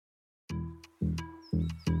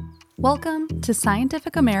Welcome to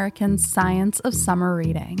Scientific American's Science of Summer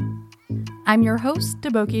Reading. I'm your host,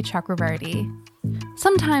 Deboki Chakravarti.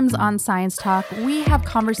 Sometimes on Science Talk, we have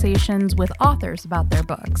conversations with authors about their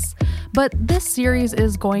books, but this series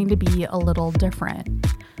is going to be a little different.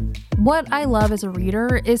 What I love as a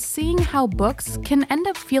reader is seeing how books can end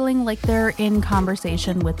up feeling like they're in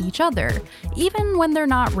conversation with each other, even when they're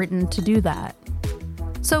not written to do that.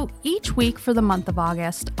 So each week for the month of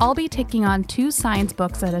August, I'll be taking on 2 science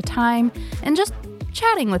books at a time and just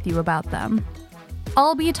chatting with you about them.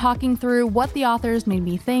 I'll be talking through what the authors made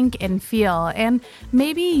me think and feel, and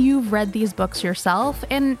maybe you've read these books yourself,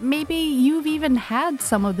 and maybe you've even had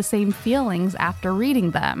some of the same feelings after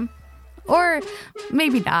reading them. Or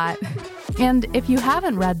maybe not. And if you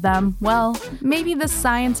haven't read them, well, maybe this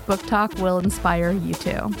science book talk will inspire you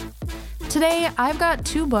too. Today, I've got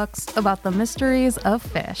 2 books about the mysteries of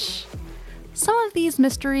fish. Some of these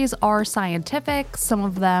mysteries are scientific, some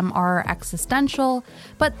of them are existential,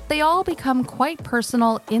 but they all become quite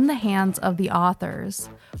personal in the hands of the authors,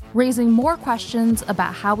 raising more questions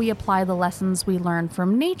about how we apply the lessons we learn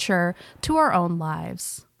from nature to our own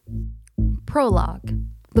lives. Prologue: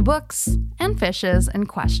 the books and fishes in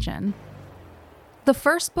question. The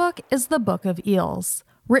first book is the Book of Eels,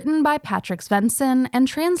 written by Patrik Svensson and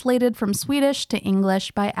translated from Swedish to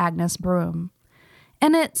English by Agnes Broom.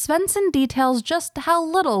 In it, Svensson details just how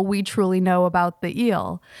little we truly know about the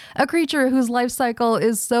eel, a creature whose life cycle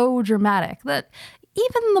is so dramatic that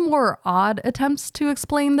even the more odd attempts to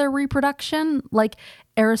explain their reproduction, like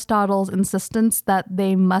Aristotle's insistence that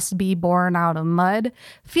they must be born out of mud,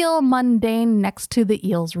 feel mundane next to the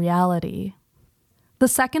eel's reality. The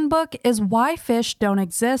second book is Why Fish Don't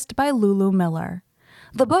Exist by Lulu Miller.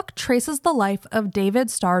 The book traces the life of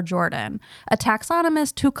David Starr Jordan, a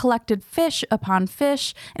taxonomist who collected fish upon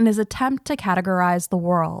fish in his attempt to categorize the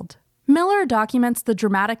world. Miller documents the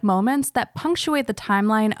dramatic moments that punctuate the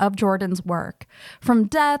timeline of Jordan's work, from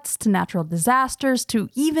deaths to natural disasters to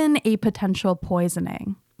even a potential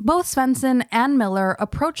poisoning. Both Svensson and Miller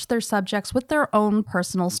approach their subjects with their own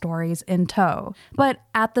personal stories in tow, but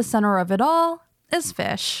at the center of it all is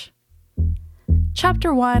fish.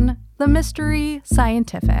 Chapter 1: The Mystery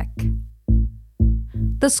Scientific.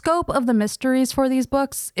 The scope of the mysteries for these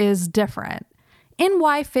books is different. In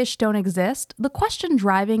Why Fish Don't Exist, the question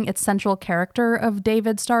driving its central character of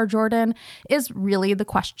David Starr Jordan is really the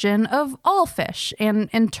question of all fish, and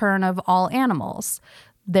in turn of all animals.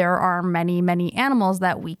 There are many, many animals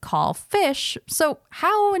that we call fish, so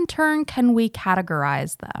how in turn can we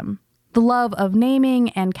categorize them? The love of naming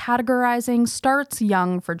and categorizing starts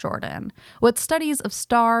young for Jordan, with studies of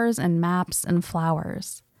stars and maps and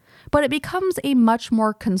flowers. But it becomes a much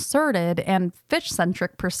more concerted and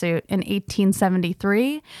fish-centric pursuit in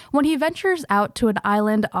 1873 when he ventures out to an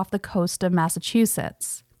island off the coast of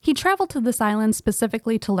Massachusetts. He traveled to this island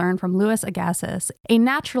specifically to learn from Louis Agassiz, a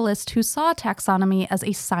naturalist who saw taxonomy as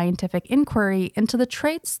a scientific inquiry into the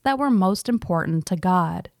traits that were most important to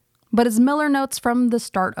God. But as Miller notes from the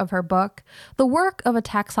start of her book, the work of a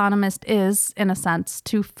taxonomist is, in a sense,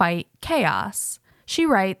 to fight chaos. She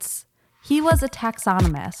writes, "He was a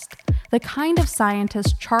taxonomist, the kind of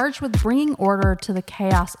scientist charged with bringing order to the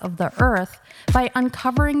chaos of the earth by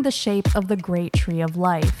uncovering the shape of the great tree of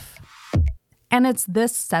life." And it's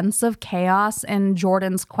this sense of chaos and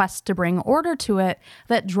Jordan's quest to bring order to it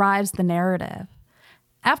that drives the narrative.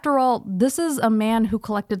 After all, this is a man who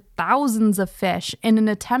collected thousands of fish in an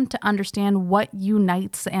attempt to understand what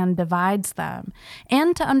unites and divides them,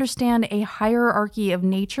 and to understand a hierarchy of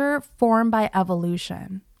nature formed by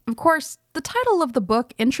evolution. Of course, the title of the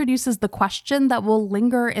book introduces the question that will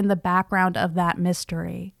linger in the background of that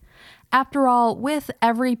mystery. After all, with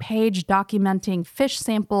every page documenting fish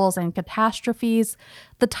samples and catastrophes,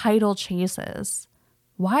 the title chases.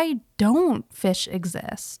 Why don't fish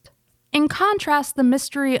exist? In contrast, the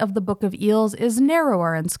mystery of the Book of Eels is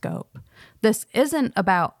narrower in scope. This isn't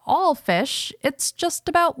about all fish, it's just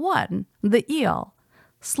about one, the eel,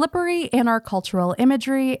 slippery in our cultural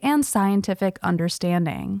imagery and scientific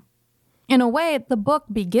understanding. In a way, the book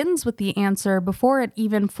begins with the answer before it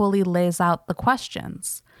even fully lays out the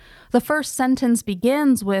questions. The first sentence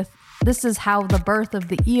begins with, "This is how the birth of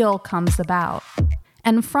the eel comes about."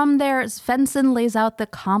 And from there, Svensson lays out the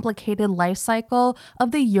complicated life cycle of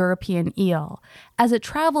the European eel, as it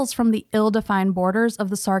travels from the ill-defined borders of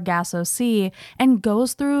the Sargasso Sea and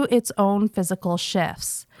goes through its own physical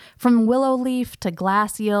shifts, from willow leaf to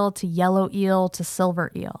glass eel to yellow eel to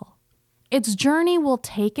silver eel. Its journey will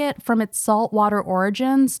take it from its saltwater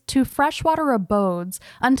origins to freshwater abodes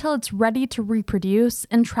until it's ready to reproduce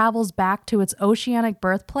and travels back to its oceanic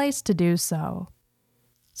birthplace to do so.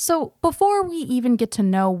 So before we even get to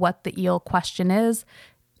know what the eel question is,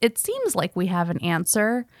 it seems like we have an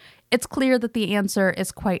answer. It's clear that the answer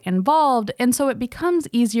is quite involved, and so it becomes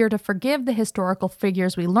easier to forgive the historical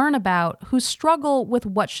figures we learn about who struggle with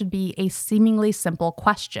what should be a seemingly simple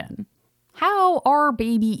question. How are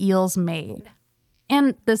baby eels made?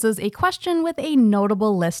 And this is a question with a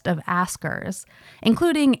notable list of askers,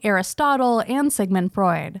 including Aristotle and Sigmund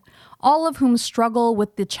Freud, all of whom struggle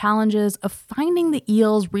with the challenges of finding the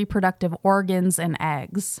eel's reproductive organs and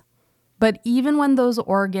eggs. But even when those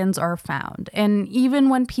organs are found, and even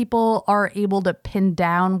when people are able to pin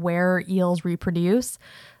down where eels reproduce,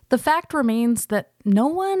 the fact remains that no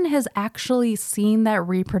one has actually seen that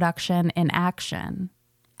reproduction in action.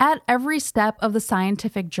 At every step of the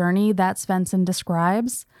scientific journey that Svensson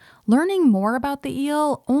describes, learning more about the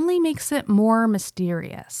eel only makes it more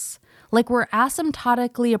mysterious, like we're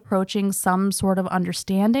asymptotically approaching some sort of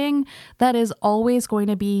understanding that is always going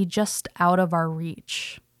to be just out of our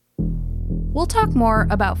reach. We'll talk more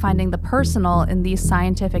about finding the personal in these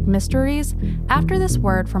scientific mysteries after this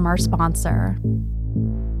word from our sponsor.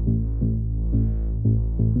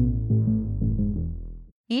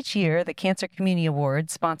 Each year, the Cancer Community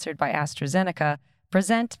Awards, sponsored by AstraZeneca,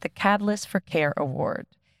 present the Catalyst for Care Award.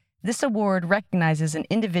 This award recognizes an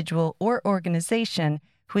individual or organization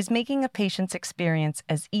who is making a patient's experience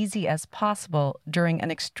as easy as possible during an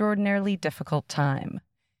extraordinarily difficult time.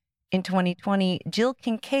 In 2020, Jill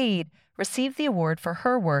Kincaid received the award for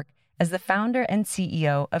her work as the founder and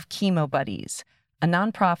CEO of Chemo Buddies, a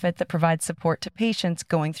nonprofit that provides support to patients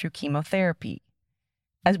going through chemotherapy.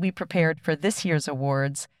 As we prepared for this year's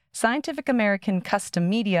awards, Scientific American Custom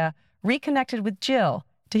Media reconnected with Jill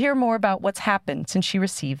to hear more about what's happened since she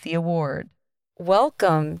received the award.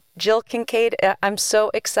 Welcome, Jill Kincaid. I'm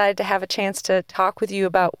so excited to have a chance to talk with you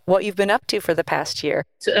about what you've been up to for the past year.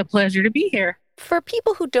 It's a pleasure to be here. For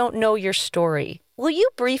people who don't know your story, will you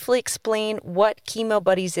briefly explain what Chemo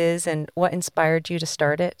Buddies is and what inspired you to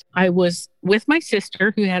start it? I was with my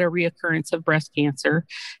sister who had a reoccurrence of breast cancer,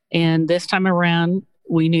 and this time around,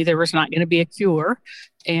 we knew there was not going to be a cure.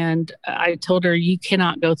 And I told her, you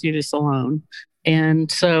cannot go through this alone.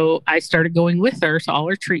 And so I started going with her to all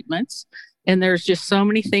her treatments. And there's just so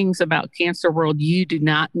many things about cancer world you do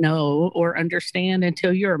not know or understand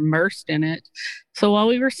until you're immersed in it. So while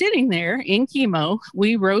we were sitting there in chemo,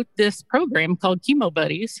 we wrote this program called Chemo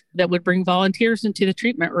Buddies that would bring volunteers into the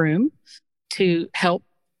treatment room to help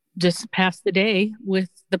just pass the day with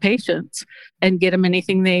the patients and get them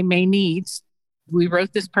anything they may need. We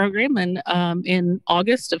wrote this program, and in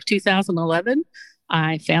August of 2011,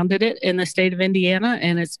 I founded it in the state of Indiana,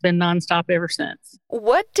 and it's been nonstop ever since.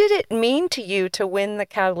 What did it mean to you to win the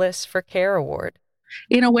Catalyst for Care Award?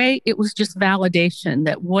 In a way, it was just validation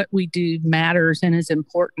that what we do matters and is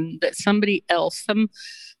important, that somebody else, some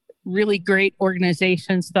really great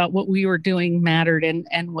organizations thought what we were doing mattered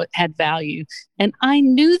and what had value. And I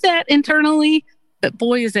knew that internally. But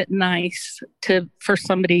boy, is it nice for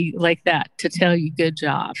somebody like that to tell you good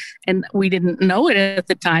job. And we didn't know it at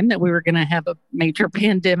the time that we were going to have a major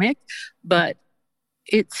pandemic, but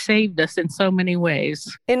it saved us in so many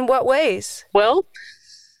ways. In what ways? Well,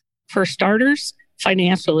 for starters,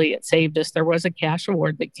 financially, it saved us. There was a cash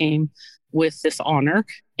award that came with this honor.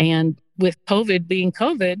 And with COVID being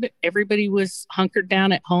COVID, everybody was hunkered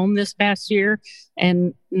down at home this past year,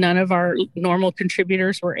 and none of our normal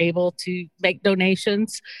contributors were able to make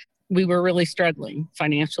donations. We were really struggling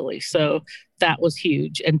financially. So that was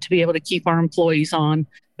huge. And to be able to keep our employees on,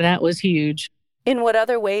 that was huge. In what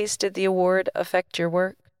other ways did the award affect your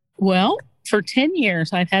work? Well, for 10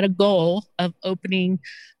 years, I've had a goal of opening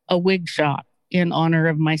a wig shop in honor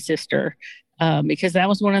of my sister. Because that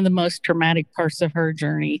was one of the most traumatic parts of her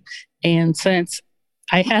journey. And since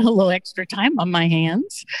I had a little extra time on my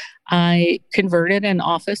hands, I converted an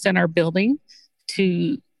office in our building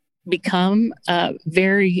to become a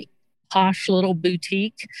very posh little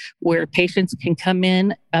boutique where patients can come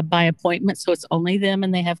in by appointment. So it's only them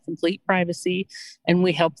and they have complete privacy. And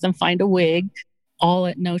we help them find a wig, all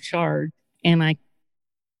at no charge. And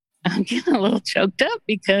I'm getting a little choked up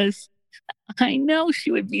because I know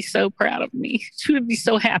she would be so proud of me. She would be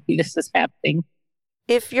so happy this is happening.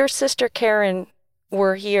 If your sister Karen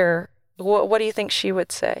were here, what do you think she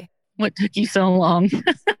would say? What took you so long?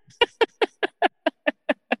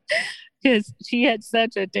 Because she had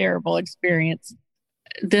such a terrible experience.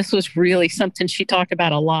 This was really something she talked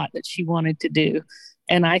about a lot that she wanted to do.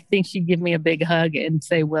 And I think she'd give me a big hug and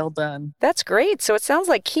say, well done. That's great. So it sounds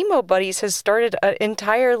like Chemo Buddies has started an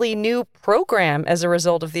entirely new program as a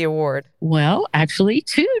result of the award. Well, actually,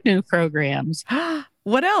 2 new programs.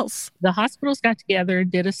 What else? The hospitals got together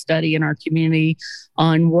and did a study in our community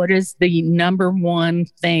on what is the number one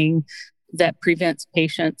thing that prevents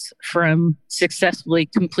patients from successfully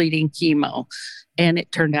completing chemo. And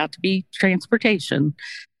it turned out to be transportation.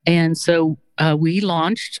 And so we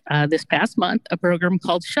launched this past month a program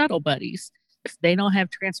called Shuttle Buddies. If they don't have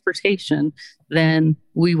transportation, then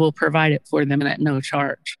we will provide it for them at no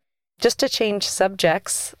charge. Just to change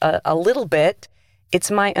subjects a little bit, it's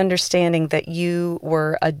my understanding that you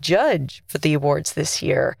were a judge for the awards this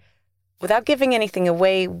year. Without giving anything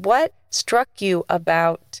away, what struck you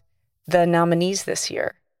about the nominees this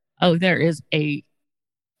year? Oh, there is a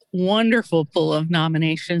wonderful pool of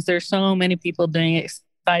nominations. There's so many people doing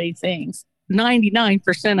exciting things.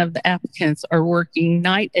 99% of the applicants are working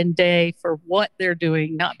night and day for what they're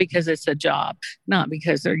doing, not because it's a job, not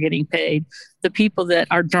because they're getting paid. The people that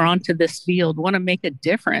are drawn to this field want to make a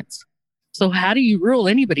difference. So how do you rule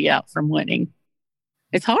anybody out from winning?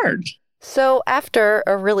 It's hard. So after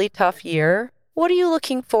a really tough year, what are you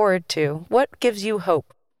looking forward to? What gives you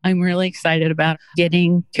hope? I'm really excited about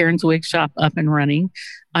getting Karen's Wig Shop up and running.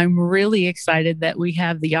 I'm really excited that we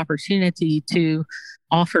have the opportunity to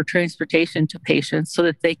offer transportation to patients so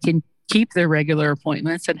that they can keep their regular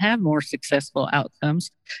appointments and have more successful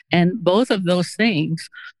outcomes. And both of those things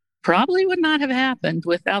probably would not have happened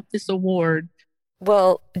without this award.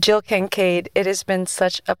 Well, Jill Kincaid, it has been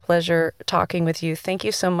such a pleasure talking with you. Thank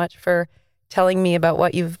you so much for telling me about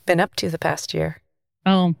what you've been up to the past year.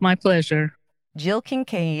 Oh, my pleasure. Jill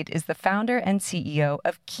Kincaid is the founder and CEO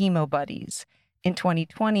of Chemo Buddies. In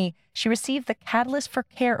 2020, she received the Catalyst for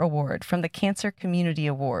Care Award from the Cancer Community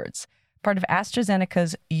Awards, part of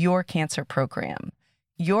AstraZeneca's Your Cancer program.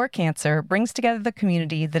 Your Cancer brings together the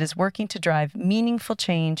community that is working to drive meaningful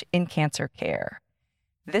change in cancer care.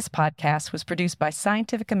 This podcast was produced by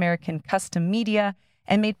Scientific American Custom Media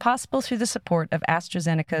and made possible through the support of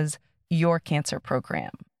AstraZeneca's Your Cancer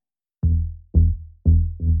program.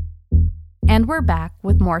 And we're back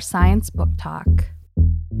with more science book talk.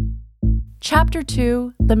 Chapter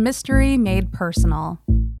 2, The Mystery Made Personal.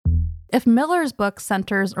 If Miller's book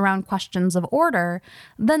centers around questions of order,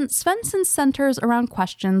 then Svensson centers around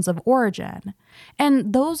questions of origin.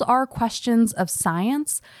 And those are questions of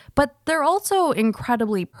science, but they're also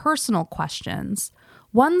incredibly personal questions,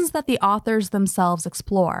 ones that the authors themselves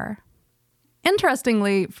explore.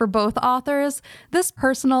 Interestingly, for both authors, this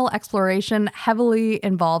personal exploration heavily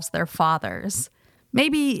involves their fathers.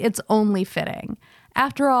 Maybe it's only fitting.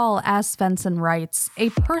 After all, as Svensson writes,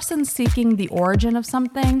 a person seeking the origin of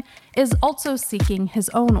something is also seeking his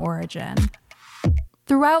own origin.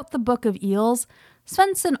 Throughout the Book of Eels,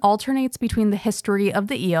 Svensson alternates between the history of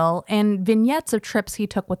the eel and vignettes of trips he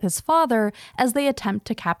took with his father as they attempt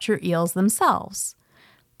to capture eels themselves.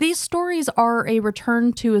 These stories are a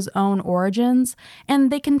return to his own origins, and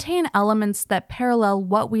they contain elements that parallel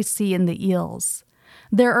what we see in the eels.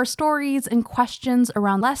 There are stories and questions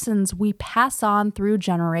around lessons we pass on through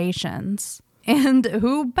generations. And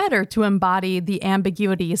who better to embody the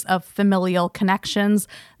ambiguities of familial connections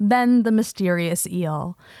than the mysterious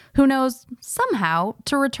eel, who knows somehow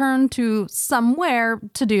to return to somewhere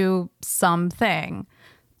to do something,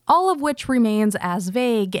 all of which remains as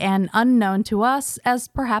vague and unknown to us as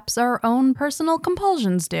perhaps our own personal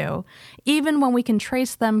compulsions do, even when we can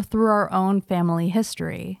trace them through our own family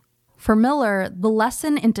history. For Miller, the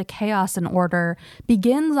lesson into chaos and order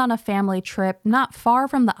begins on a family trip not far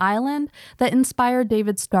from the island that inspired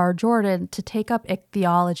David Starr Jordan to take up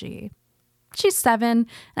ichthyology. She's 7 and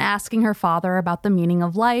asking her father about the meaning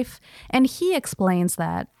of life, and he explains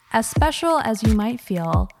that, as special as you might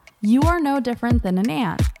feel, you are no different than an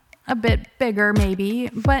ant. A bit bigger, maybe,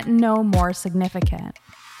 but no more significant.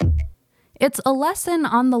 It's a lesson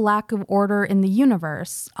on the lack of order in the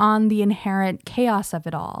universe, on the inherent chaos of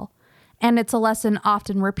it all. And it's a lesson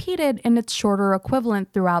often repeated in its shorter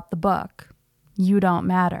equivalent throughout the book. You don't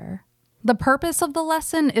matter. The purpose of the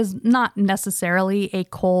lesson is not necessarily a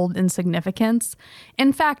cold insignificance.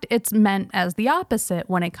 In fact, it's meant as the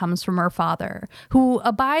opposite when it comes from her father, who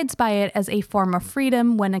abides by it as a form of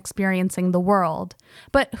freedom when experiencing the world,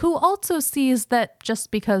 but who also sees that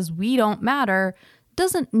just because we don't matter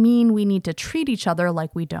doesn't mean we need to treat each other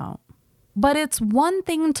like we don't. But it's one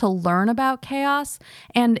thing to learn about chaos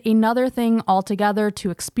and another thing altogether to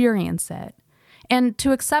experience it. And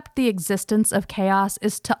to accept the existence of chaos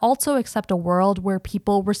is to also accept a world where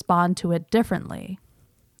people respond to it differently.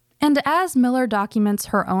 And as Miller documents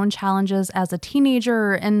her own challenges as a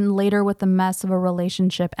teenager and later with the mess of a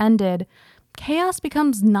relationship ended, chaos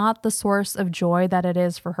becomes not the source of joy that it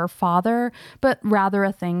is for her father, but rather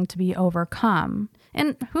a thing to be overcome.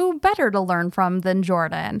 And who better to learn from than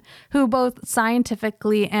Jordan, who both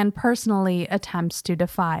scientifically and personally attempts to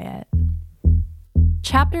defy it.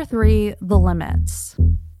 Chapter 3, The Limits.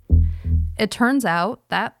 It turns out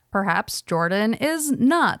that perhaps Jordan is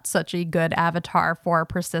not such a good avatar for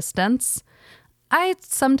persistence. I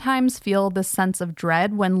sometimes feel this sense of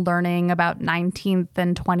dread when learning about 19th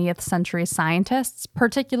and 20th century scientists,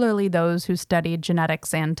 particularly those who studied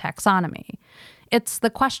genetics and taxonomy. It's the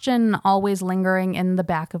question always lingering in the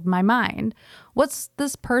back of my mind. Was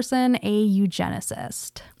this person a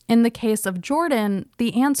eugenicist? In the case of Jordan,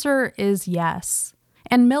 the answer is yes.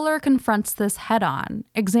 And Miller confronts this head-on,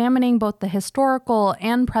 examining both the historical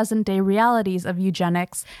and present-day realities of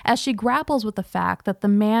eugenics as she grapples with the fact that the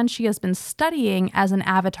man she has been studying as an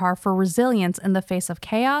avatar for resilience in the face of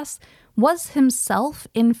chaos was himself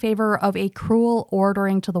in favor of a cruel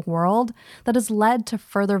ordering to the world that has led to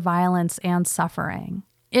further violence and suffering.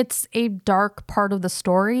 It's a dark part of the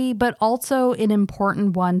story, but also an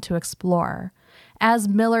important one to explore. As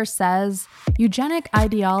Miller says, eugenic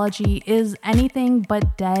ideology is anything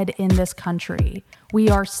but dead in this country. We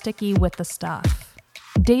are sticky with the stuff.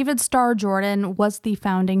 David Starr Jordan was the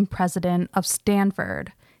founding president of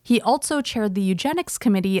Stanford. He also chaired the eugenics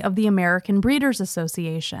committee of the American Breeders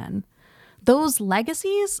Association. Those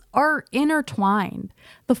legacies are intertwined,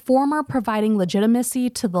 the former providing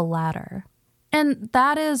legitimacy to the latter. And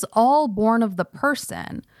that is all born of the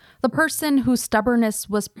person whose stubbornness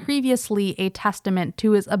was previously a testament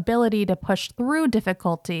to his ability to push through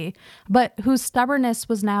difficulty, but whose stubbornness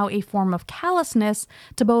was now a form of callousness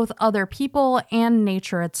to both other people and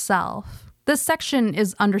nature itself. This section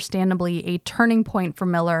is understandably a turning point for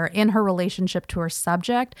Miller in her relationship to her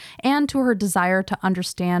subject and to her desire to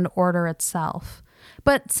understand order itself.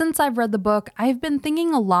 But since I've read the book, I've been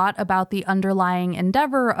thinking a lot about the underlying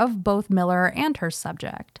endeavor of both Miller and her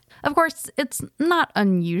subject. Of course, it's not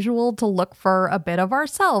unusual to look for a bit of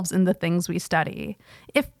ourselves in the things we study.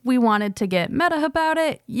 If we wanted to get meta about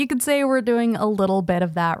it, you could say we're doing a little bit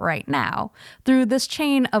of that right now, through this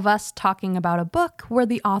chain of us talking about a book where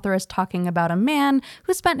the author is talking about a man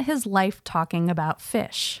who spent his life talking about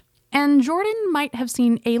fish. And Jordan might have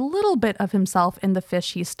seen a little bit of himself in the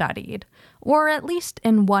fish he studied, or at least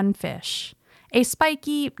in one fish, a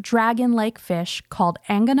spiky, dragon-like fish called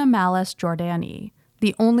Anganomalus jordani,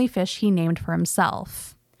 the only fish he named for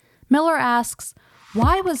himself. Miller asks,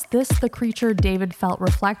 why was this the creature David felt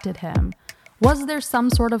reflected him? Was there some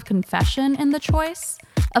sort of confession in the choice?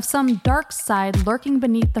 Of some dark side lurking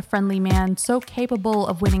beneath the friendly man so capable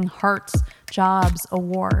of winning hearts, jobs,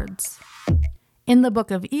 awards? In the Book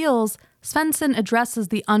of Eels, Svensson addresses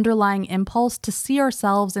the underlying impulse to see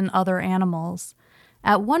ourselves in other animals.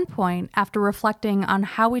 At one point, after reflecting on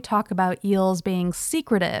how we talk about eels being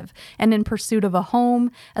secretive and in pursuit of a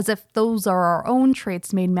home, as if those are our own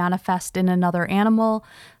traits made manifest in another animal,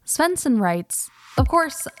 Svensson writes, "Of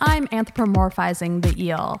course, I'm anthropomorphizing the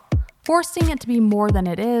eel, forcing it to be more than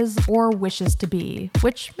it is or wishes to be,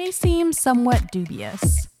 which may seem somewhat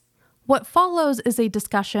dubious." What follows is a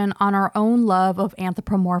discussion on our own love of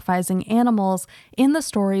anthropomorphizing animals in the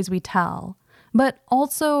stories we tell, but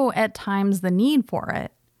also at times the need for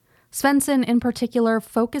it. Svensson in particular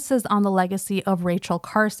focuses on the legacy of Rachel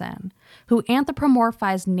Carson, who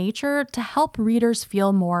anthropomorphized nature to help readers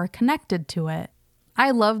feel more connected to it.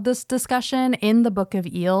 I love this discussion in the Book of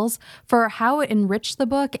Eels for how it enriched the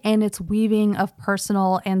book and its weaving of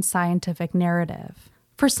personal and scientific narrative.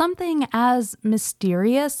 For something as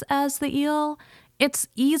mysterious as the eel, it's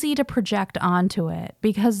easy to project onto it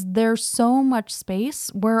because there's so much space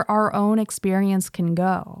where our own experience can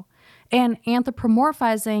go. And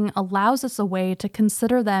anthropomorphizing allows us a way to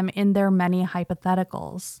consider them in their many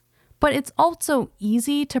hypotheticals. But it's also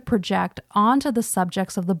easy to project onto the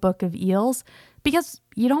subjects of the Book of Eels because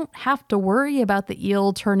you don't have to worry about the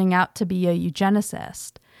eel turning out to be a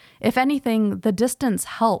eugenicist. If anything, the distance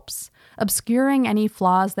helps, obscuring any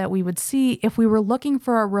flaws that we would see if we were looking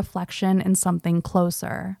for a reflection in something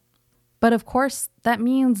closer. But of course, that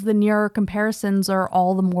means the nearer comparisons are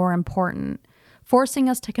all the more important, forcing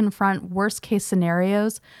us to confront worst-case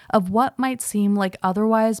scenarios of what might seem like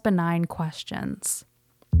otherwise benign questions.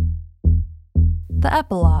 The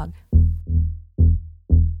epilogue.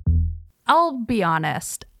 I'll be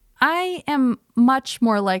honest, I am much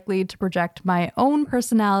more likely to project my own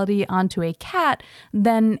personality onto a cat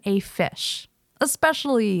than a fish,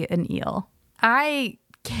 especially an eel. I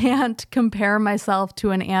can't compare myself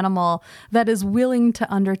to an animal that is willing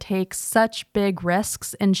to undertake such big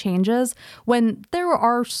risks and changes when there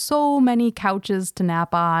are so many couches to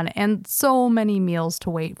nap on and so many meals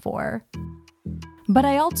to wait for. But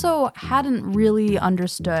I also hadn't really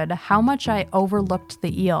understood how much I overlooked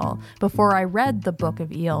the eel before I read the Book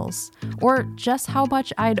of Eels, or just how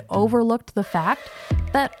much I'd overlooked the fact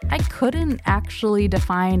that I couldn't actually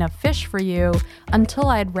define a fish for you until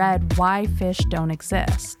I'd read Why Fish Don't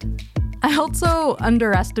Exist. I also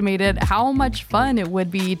underestimated how much fun it would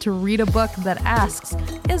be to read a book that asks,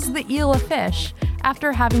 "Is the eel a fish?"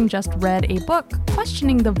 after having just read a book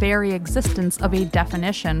questioning the very existence of a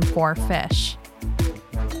definition for fish.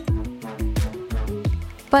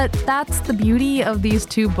 But that's the beauty of these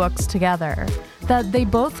two books together, that they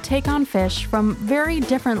both take on fish from very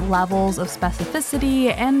different levels of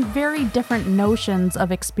specificity and very different notions of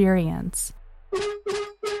experience.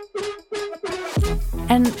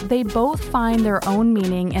 And they both find their own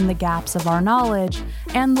meaning in the gaps of our knowledge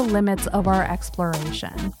and the limits of our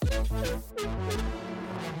exploration.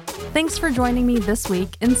 Thanks for joining me this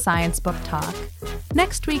week in Science Book Talk.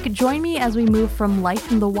 Next week, join me as we move from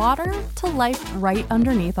life in the water to life right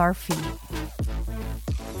underneath our feet.